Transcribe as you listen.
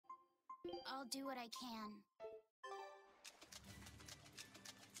I'll do what I can.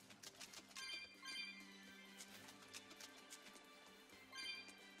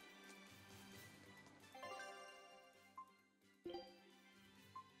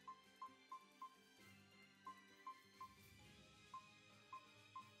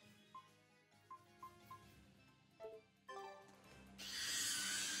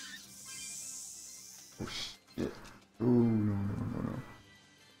 Oh shit. Oh no no no no.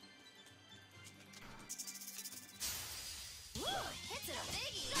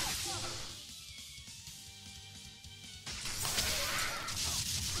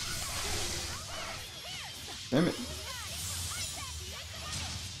 Damn it.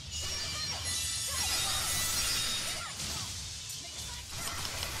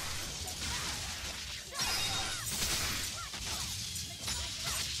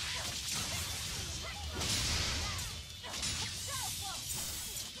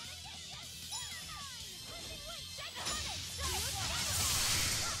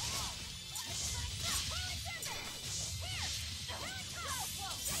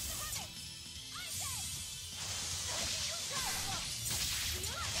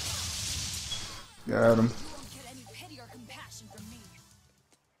 Got him.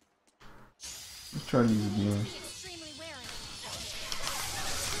 Let's try to use it again.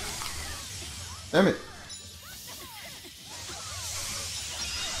 Damn it.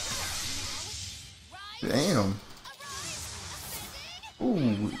 Damn.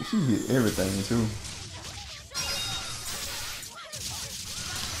 Ooh, she hit everything too.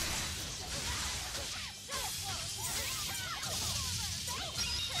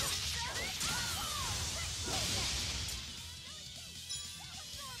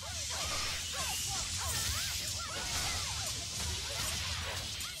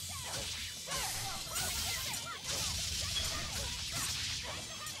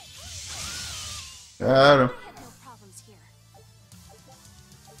 Got him.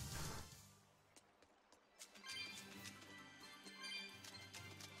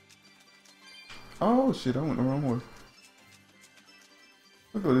 Oh shit, I went the wrong way.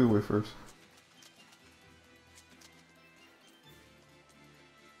 I'll go this way first.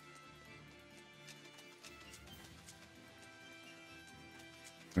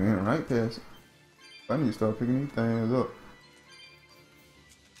 Man, right past it. I need to start picking these things up.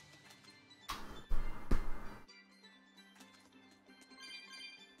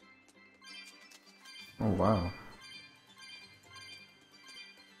 Oh wow.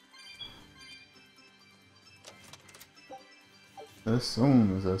 As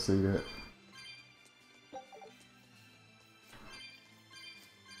soon as I see that.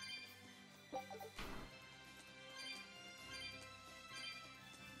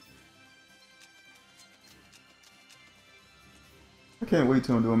 I can't wait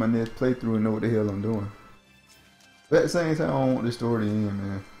till I'm doing my next playthrough and know what the hell I'm doing. But at the same time, I don't want this story to end,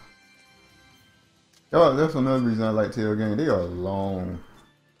 man. Oh, that's another reason I like Tell games. They are long.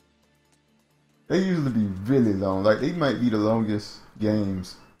 They usually be really long. Like, they might be the longest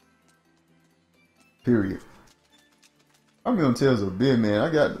games. Period. I'm gonna tell a bit, man. I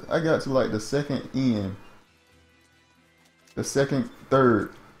got to like the second end. The second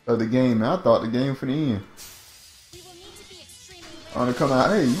third of the game. And I thought the game for the end. On to come out,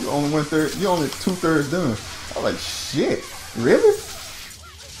 hey, you only 1/3, you only 2/3 done. I was like, shit, really?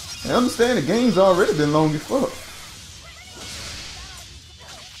 And I understand the game's already been long as fuck.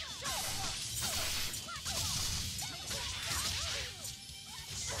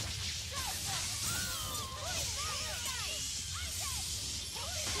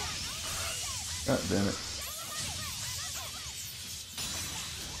 God damn it.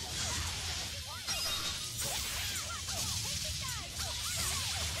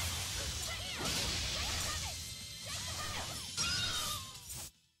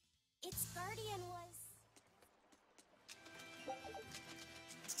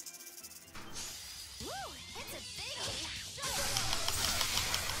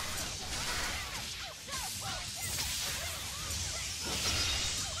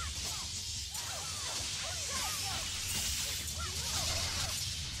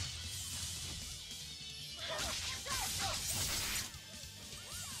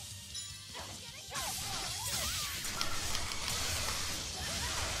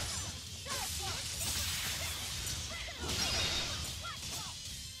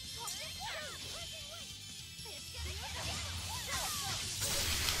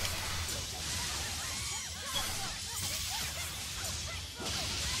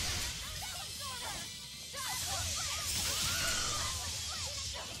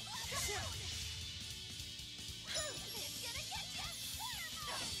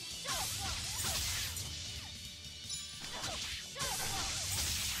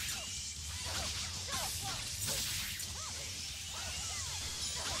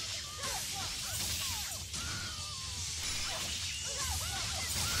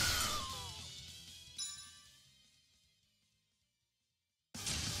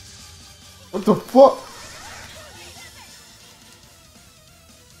 What the fuck?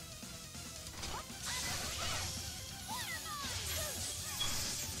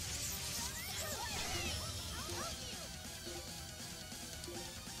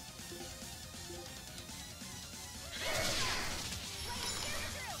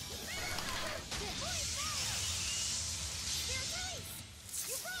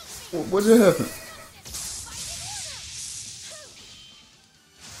 What just happened?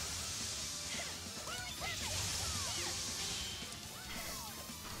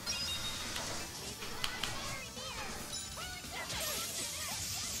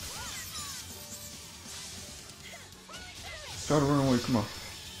 Try to run away, come on.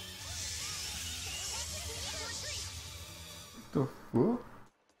 What the fuck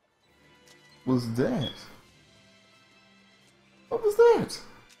was that? What was that?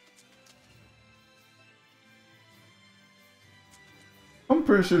 I'm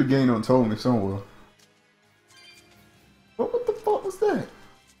pretty sure the game done told me somewhere. But what the fuck was that?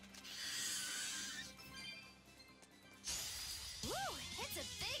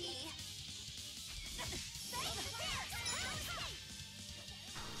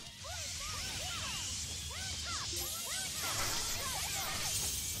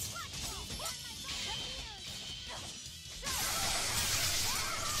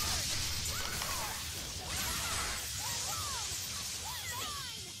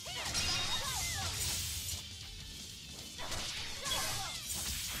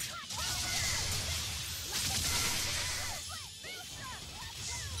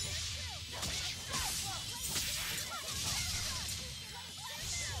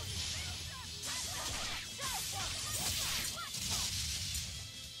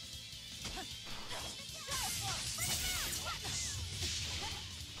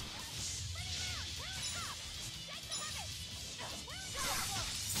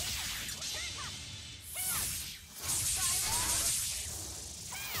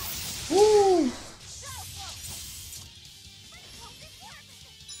 Woo!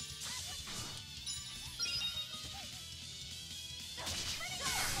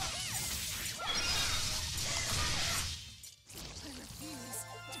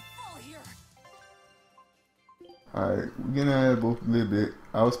 Alright, we're getting out of both a little bit.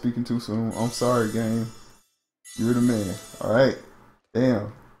 I was speaking too soon. I'm sorry, game. You're the man. Alright.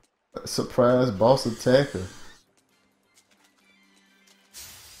 Damn. Surprise boss attacker.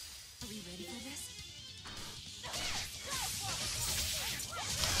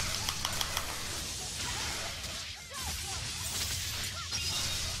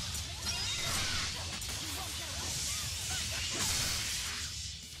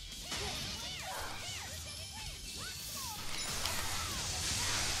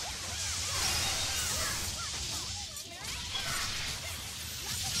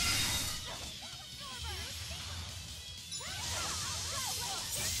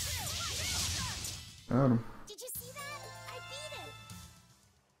 Got him. Did you see that? I beat it.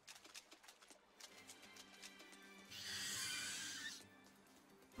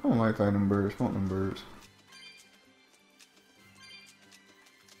 I don't like fighting them birds. Fuck them birds.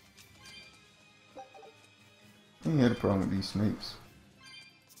 I ain't had a problem with these snakes.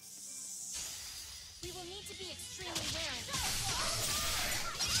 We will need to be extremely wary.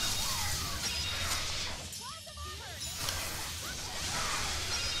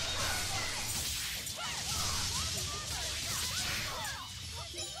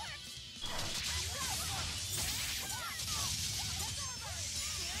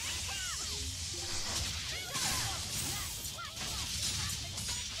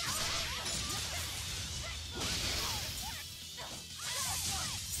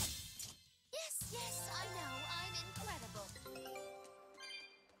 Yes, I know. I'm incredible.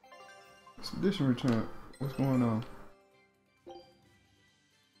 Expedition return. What's going on?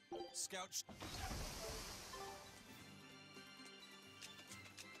 Scout.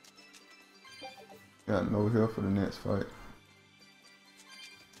 Got no help for the next fight.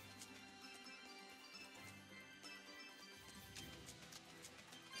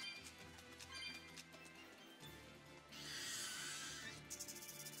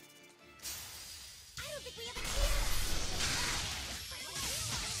 I don't think we have a chance.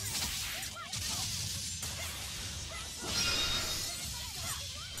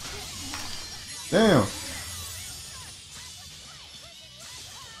 Damn!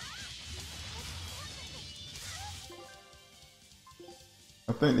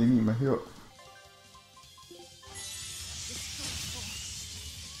 I think they need my help.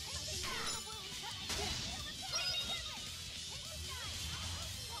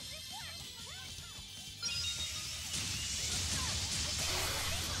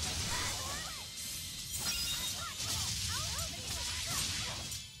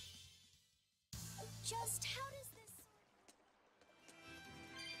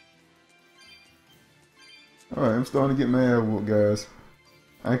 Alright, I'm starting to get my ass whooped, guys.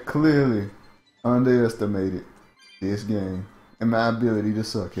 I clearly underestimated this game and my ability to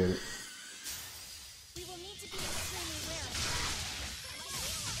suck at it. We will need to be extremely wary.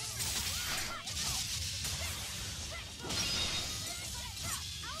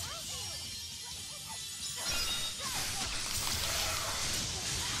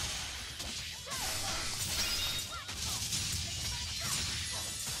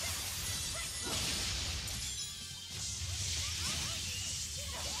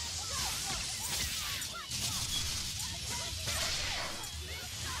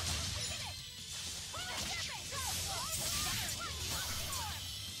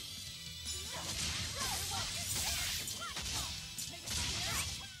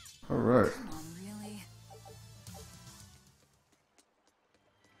 Alright. Come on, really?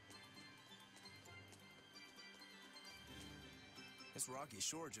 This rocky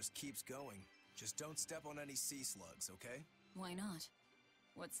shore just keeps going. Just don't step on any sea slugs, okay? Why not?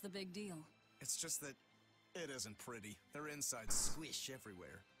 What's the big deal? It's just that it isn't pretty. Their insides squish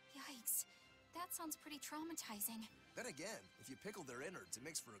everywhere. Yikes. That sounds pretty traumatizing. Then again, if you pickle their innards, it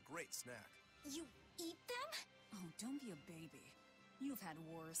makes for a great snack. You eat them? Oh, don't be a baby. You've had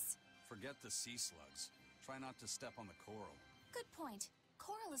worse. Forget the sea slugs. Try not to step on the coral. Good point.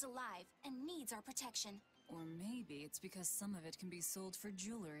 Coral is alive and needs our protection. Or maybe it's because some of it can be sold for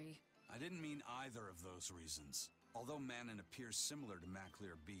jewelry. I didn't mean either of those reasons. Although Manon appears similar to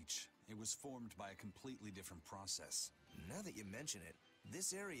Maclear Beach, it was formed by a completely different process. Now that you mention it,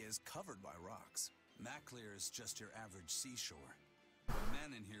 this area is covered by rocks. Maclear is just your average seashore.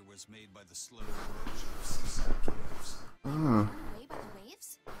 Manon here was made by the slow erosion of seaside caves. Away by the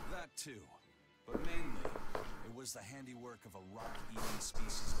waves? That too. But mainly, it was the handiwork of a rock-eating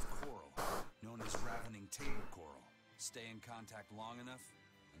species of coral, known as ravening table coral. Stay in contact long enough,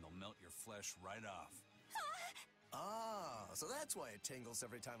 and they'll melt your flesh right off. Ah, so that's why it tingles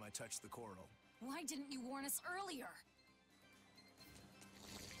every time I touch the coral. Why didn't you warn us earlier?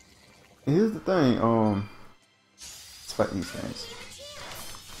 Here's the thing, let's fight these things.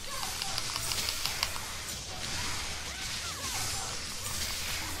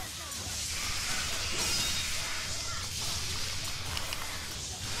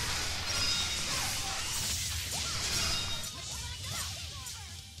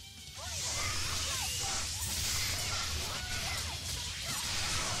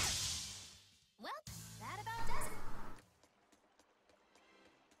 Well, that about does it.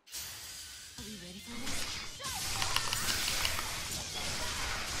 Are we ready for this?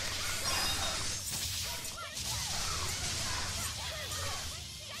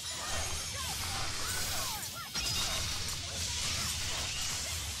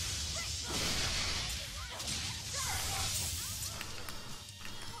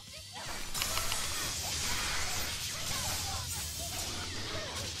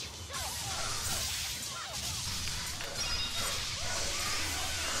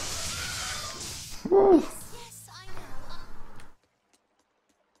 Woo! Yes, I know.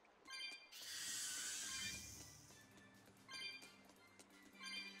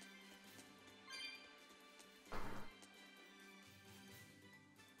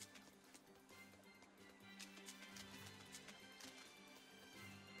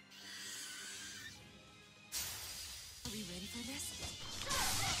 Are we ready for this?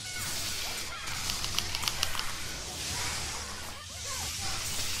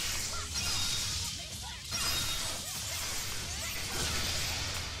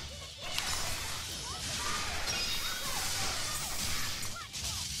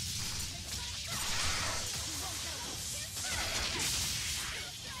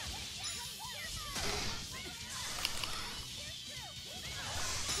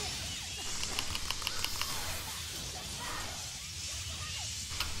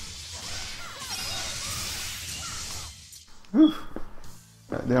 Whew.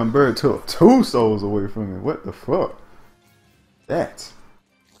 That damn bird took 2 souls away from me. What the fuck? That.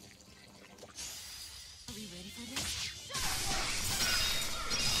 Are we ready for this?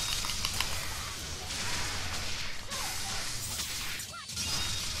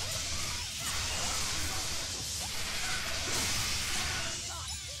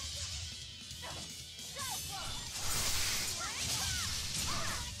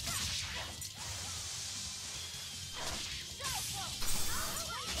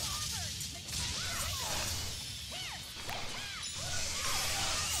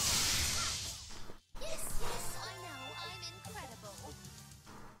 Yes, yes, I know. I'm incredible.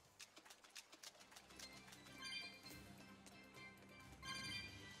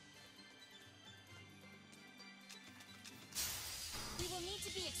 We will need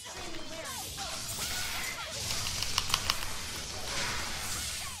to be extremely wary.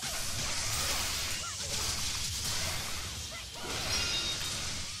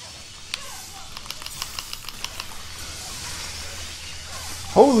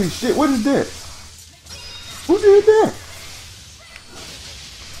 Holy shit, what is that? Who did that?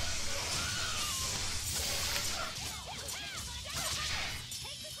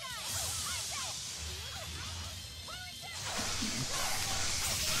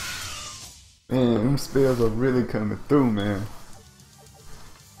 Man, them spells are really coming through, man.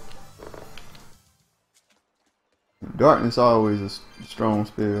 Darkness always a strong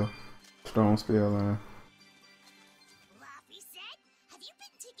spell. Strong spell line. Laffy said, have you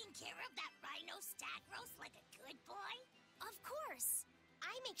been taking care of that rhino stag roast like a good boy? Of course.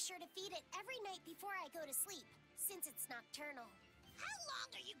 I make sure to feed it every night before I go to sleep, since it's nocturnal. How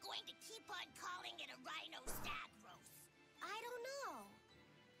long are you going to keep on calling it a rhino stag roast? I don't know.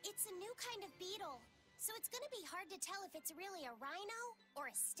 It's a new kind of beetle, so it's gonna be hard to tell if it's really a rhino or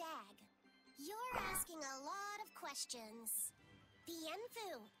a stag. You're asking a lot of questions.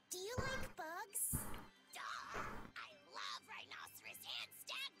 Bienfu, do you like bugs? Duh! I love rhinoceros and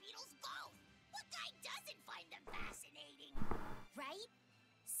stag beetles both! What guy doesn't find them fascinating? Right?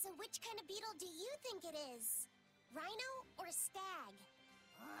 So which kind of beetle do you think it is? Rhino or stag?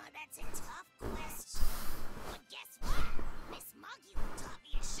 Oh, that's a tough question. But guess what? Miss Moggy taught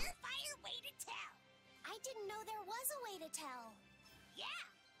me a surefire way to tell. I didn't know there was a way to tell. Yeah,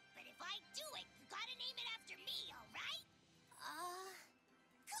 but if I do it, you gotta name it after me, alright?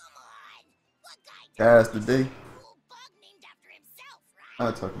 Come on! What guy Guys, doesn't today have a cool bug named after himself, right?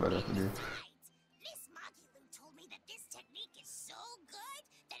 I'll talk about that today. Besides, Miss Moggy told me that this technique is so good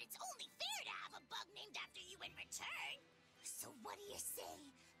that it's only fair to have a bug named after you in return. So what do you say,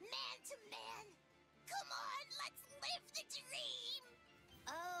 man to man? Come on, let's live the dream!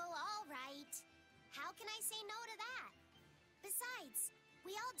 Oh, all right. How can I say no to that? Besides,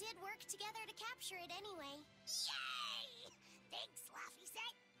 we all did work together to capture it anyway. Yay! Thanks, Laffy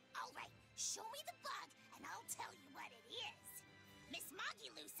said. All right, show me the bug, and I'll tell you what it is. Miss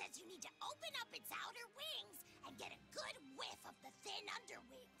Moggy says you need to open up its outer wings and get a good whiff of the thin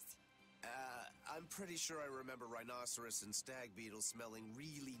underwings. I'm pretty sure I remember rhinoceros and stag beetles smelling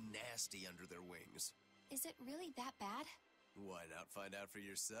really nasty under their wings. Is it really that bad? Why not find out for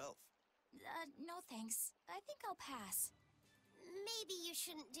yourself? No thanks. I think I'll pass. Maybe you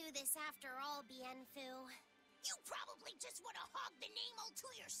shouldn't do this after all, Bienfu. You probably just want to hog the name all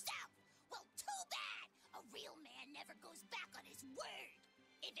to yourself. Well, too bad. A real man never goes back on his word.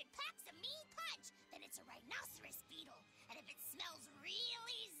 If it packs a mean punch, then it's a rhinoceros beetle. And if it smells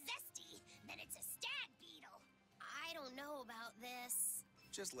really zesty, then it's a stag beetle. I don't know about this.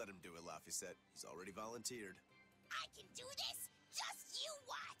 Just let him do it, Laffy. He's already volunteered. I can do this? Just you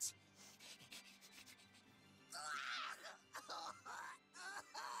watch.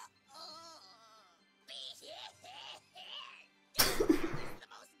 This is the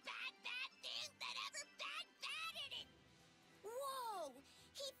most bad thing that ever batted it. Whoa!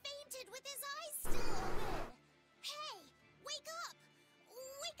 He fainted with his eyes still open. Hey, wake up!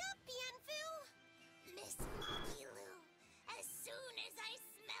 Wake up, Bienfu! Miss Moggy, as soon as I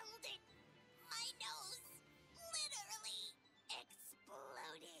smelled it, my nose literally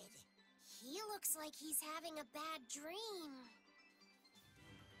exploded. He looks like he's having a bad dream.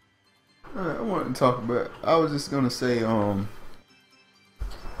 Alright, I wanted to talk about, I was just gonna say, you know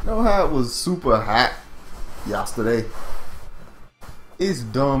how it was super hot yesterday? It's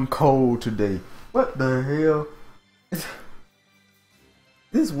dumb cold today. What the hell?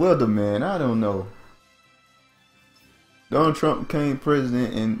 This weather, man, I don't know. Donald Trump became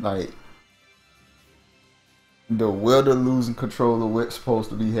president and like the weather losing control of what's supposed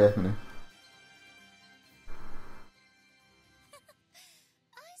to be happening.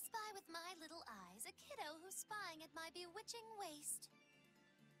 I spy with my little eyes a kiddo who's spying at my bewitching waist.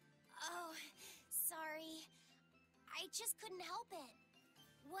 Oh, sorry. I just couldn't help it.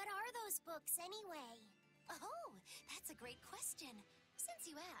 What are those books anyway? Oh, that's a great question. Since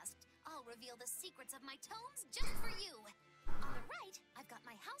you asked, I'll reveal the secrets of my tomes just for you. On the right, I've got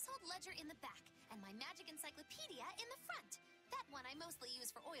my household ledger in the back and my magic encyclopedia in the front. That one I mostly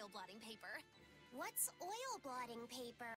use for oil blotting paper. What's oil blotting paper?